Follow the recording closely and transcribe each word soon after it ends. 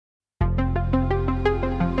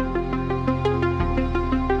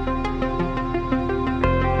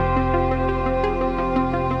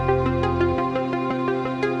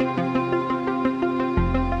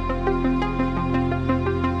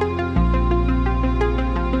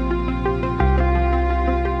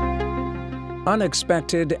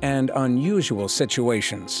Unexpected and unusual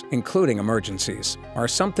situations, including emergencies, are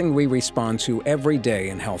something we respond to every day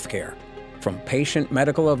in healthcare, from patient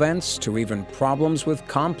medical events to even problems with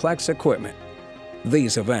complex equipment.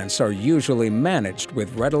 These events are usually managed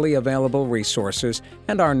with readily available resources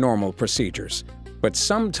and our normal procedures, but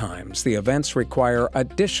sometimes the events require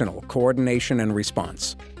additional coordination and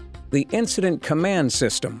response. The Incident Command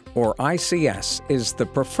System, or ICS, is the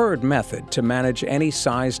preferred method to manage any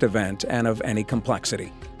sized event and of any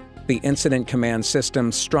complexity. The Incident Command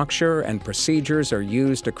System structure and procedures are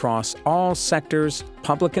used across all sectors,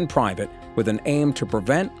 public and private, with an aim to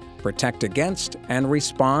prevent, protect against, and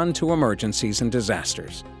respond to emergencies and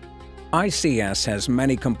disasters. ICS has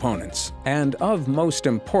many components, and of most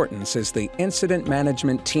importance is the Incident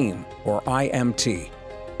Management Team, or IMT.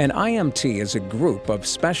 An IMT is a group of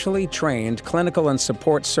specially trained clinical and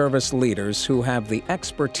support service leaders who have the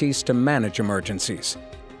expertise to manage emergencies.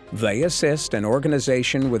 They assist an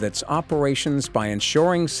organization with its operations by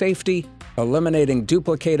ensuring safety, eliminating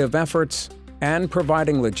duplicative efforts, and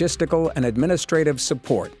providing logistical and administrative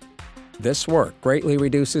support. This work greatly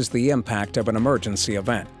reduces the impact of an emergency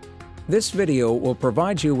event. This video will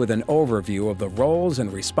provide you with an overview of the roles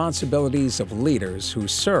and responsibilities of leaders who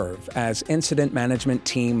serve as incident management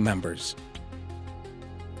team members.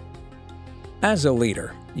 As a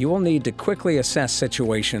leader, you will need to quickly assess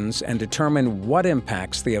situations and determine what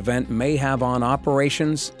impacts the event may have on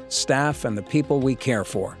operations, staff, and the people we care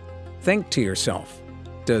for. Think to yourself,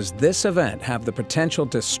 does this event have the potential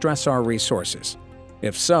to stress our resources?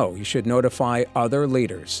 If so, you should notify other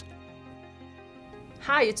leaders.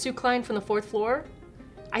 Hi, it's Sue Klein from the 4th floor.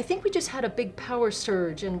 I think we just had a big power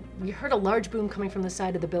surge and we heard a large boom coming from the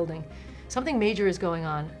side of the building. Something major is going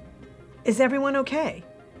on. Is everyone okay?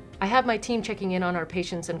 I have my team checking in on our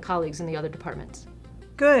patients and colleagues in the other departments.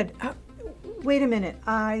 Good. Wait a minute.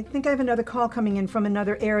 I think I have another call coming in from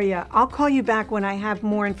another area. I'll call you back when I have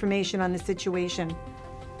more information on the situation.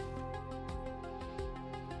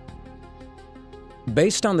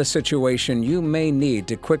 Based on the situation, you may need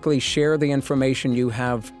to quickly share the information you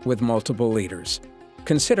have with multiple leaders.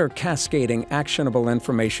 Consider cascading actionable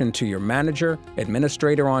information to your manager,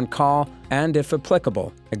 administrator on call, and, if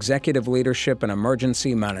applicable, executive leadership and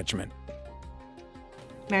emergency management.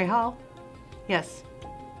 Mary Hall? Yes.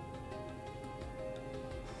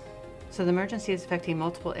 So the emergency is affecting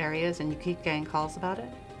multiple areas and you keep getting calls about it?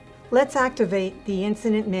 Let's activate the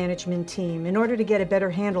incident management team in order to get a better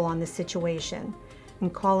handle on this situation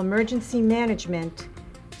and call emergency management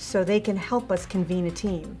so they can help us convene a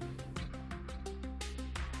team.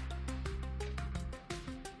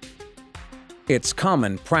 It's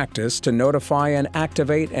common practice to notify and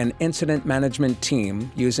activate an incident management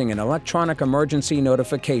team using an electronic emergency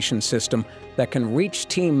notification system that can reach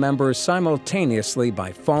team members simultaneously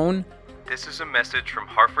by phone. This is a message from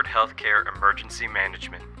Hartford Healthcare Emergency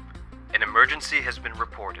Management. An emergency has been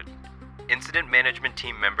reported. Incident management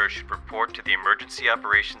team members should report to the Emergency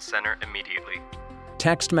Operations Center immediately.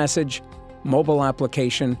 Text message, mobile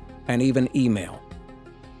application, and even email.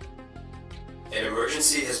 An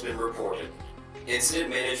emergency has been reported. Incident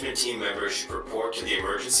management team members should report to the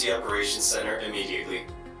Emergency Operations Center immediately.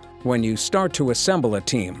 When you start to assemble a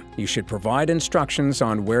team, you should provide instructions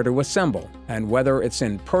on where to assemble and whether it's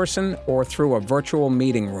in person or through a virtual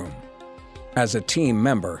meeting room. As a team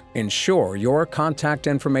member, ensure your contact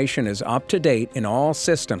information is up to date in all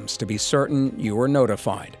systems to be certain you are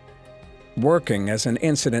notified. Working as an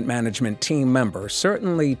incident management team member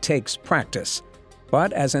certainly takes practice,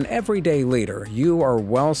 but as an everyday leader, you are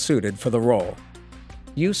well suited for the role.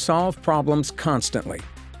 You solve problems constantly.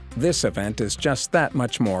 This event is just that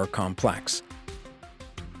much more complex.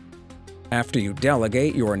 After you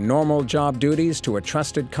delegate your normal job duties to a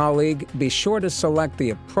trusted colleague, be sure to select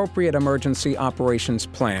the appropriate emergency operations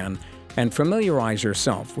plan and familiarize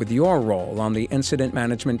yourself with your role on the incident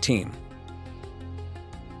management team.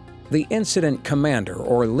 The incident commander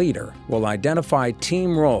or leader will identify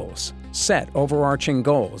team roles, set overarching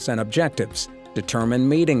goals and objectives, determine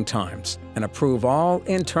meeting times, and approve all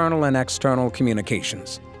internal and external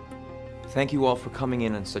communications. Thank you all for coming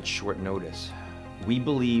in on such short notice. We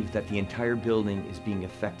believe that the entire building is being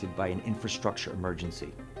affected by an infrastructure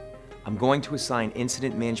emergency. I'm going to assign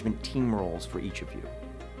incident management team roles for each of you.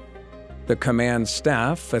 The command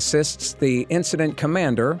staff assists the incident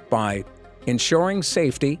commander by ensuring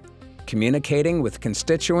safety, communicating with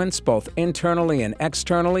constituents both internally and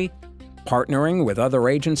externally, partnering with other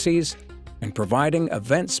agencies, and providing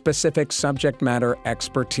event-specific subject matter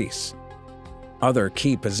expertise. Other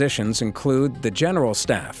key positions include the general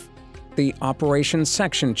staff, The Operations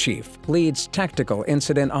Section Chief leads tactical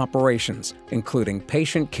incident operations, including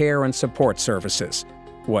patient care and support services,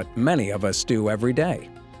 what many of us do every day.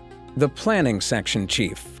 The Planning Section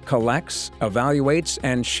Chief collects, evaluates,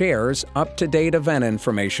 and shares up-to-date event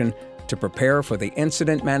information to prepare for the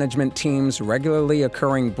incident management team's regularly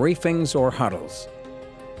occurring briefings or huddles.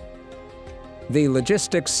 The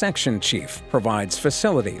Logistics Section Chief provides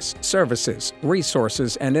facilities, services,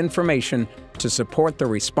 resources, and information to support the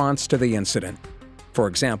response to the incident. For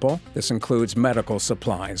example, this includes medical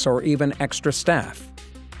supplies or even extra staff.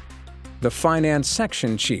 The Finance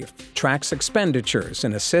Section Chief tracks expenditures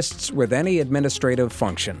and assists with any administrative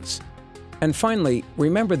functions. And finally,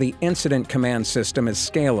 remember the incident command system is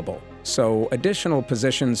scalable, so additional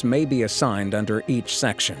positions may be assigned under each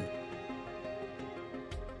section.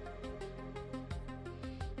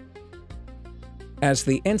 As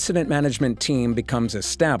the incident management team becomes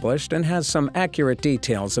established and has some accurate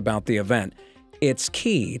details about the event, it's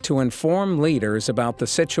key to inform leaders about the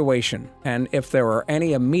situation and if there are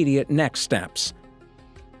any immediate next steps.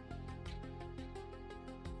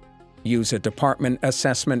 Use a department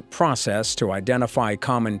assessment process to identify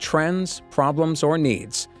common trends, problems, or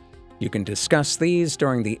needs. You can discuss these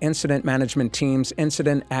during the incident management team's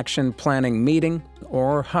incident action planning meeting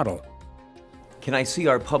or huddle. Can I see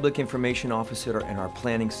our public information officer and our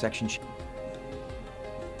planning section chief?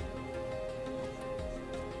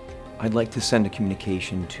 I'd like to send a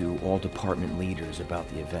communication to all department leaders about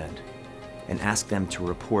the event and ask them to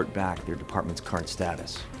report back their department's current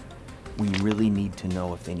status. We really need to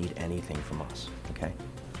know if they need anything from us, okay?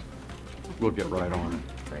 We'll get right on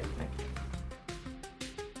it. Great, thank you.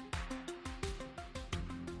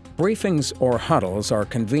 Briefings or huddles are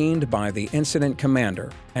convened by the incident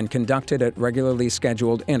commander and conducted at regularly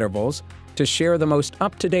scheduled intervals to share the most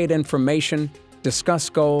up-to-date information, discuss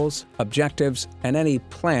goals, objectives, and any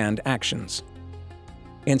planned actions.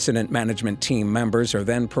 Incident management team members are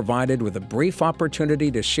then provided with a brief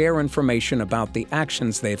opportunity to share information about the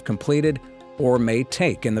actions they've completed or may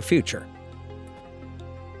take in the future.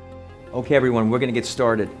 Okay, everyone, we're going to get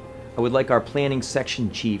started. I would like our planning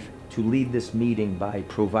section chief to lead this meeting by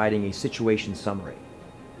providing a situation summary.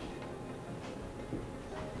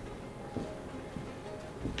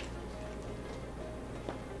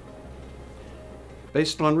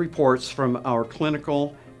 Based on reports from our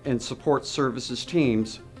clinical and support services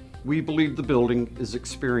teams, we believe the building is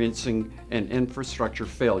experiencing an infrastructure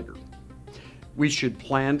failure. We should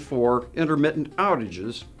plan for intermittent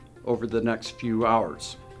outages over the next few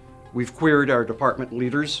hours. We've queried our department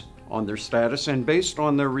leaders on their status, and based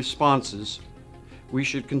on their responses, we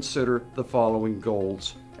should consider the following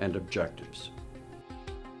goals and objectives.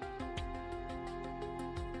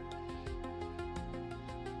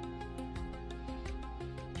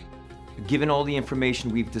 Given all the information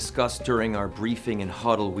we've discussed during our briefing and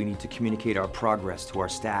huddle, we need to communicate our progress to our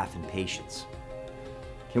staff and patients.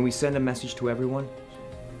 Can we send a message to everyone?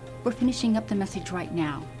 We're finishing up the message right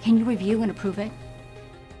now. Can you review and approve it?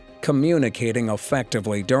 Communicating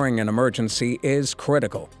effectively during an emergency is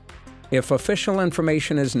critical. If official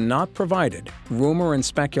information is not provided, rumor and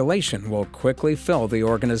speculation will quickly fill the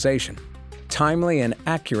organization. Timely and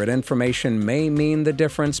accurate information may mean the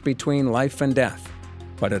difference between life and death,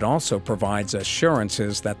 but it also provides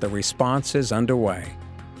assurances that the response is underway.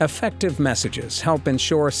 Effective messages help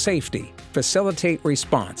ensure safety, facilitate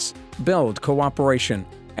response, build cooperation,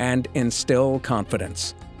 and instill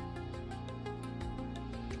confidence.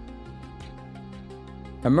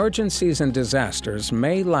 Emergencies and disasters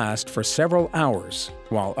may last for several hours,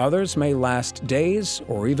 while others may last days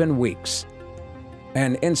or even weeks.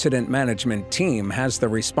 An incident management team has the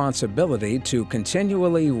responsibility to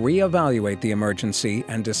continually reevaluate the emergency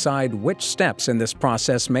and decide which steps in this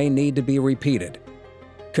process may need to be repeated.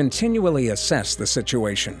 Continually assess the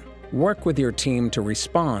situation, work with your team to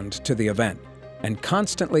respond to the event, and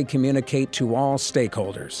constantly communicate to all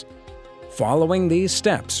stakeholders. Following these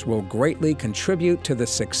steps will greatly contribute to the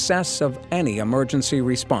success of any emergency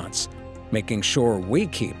response, making sure we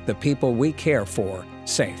keep the people we care for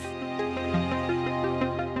safe.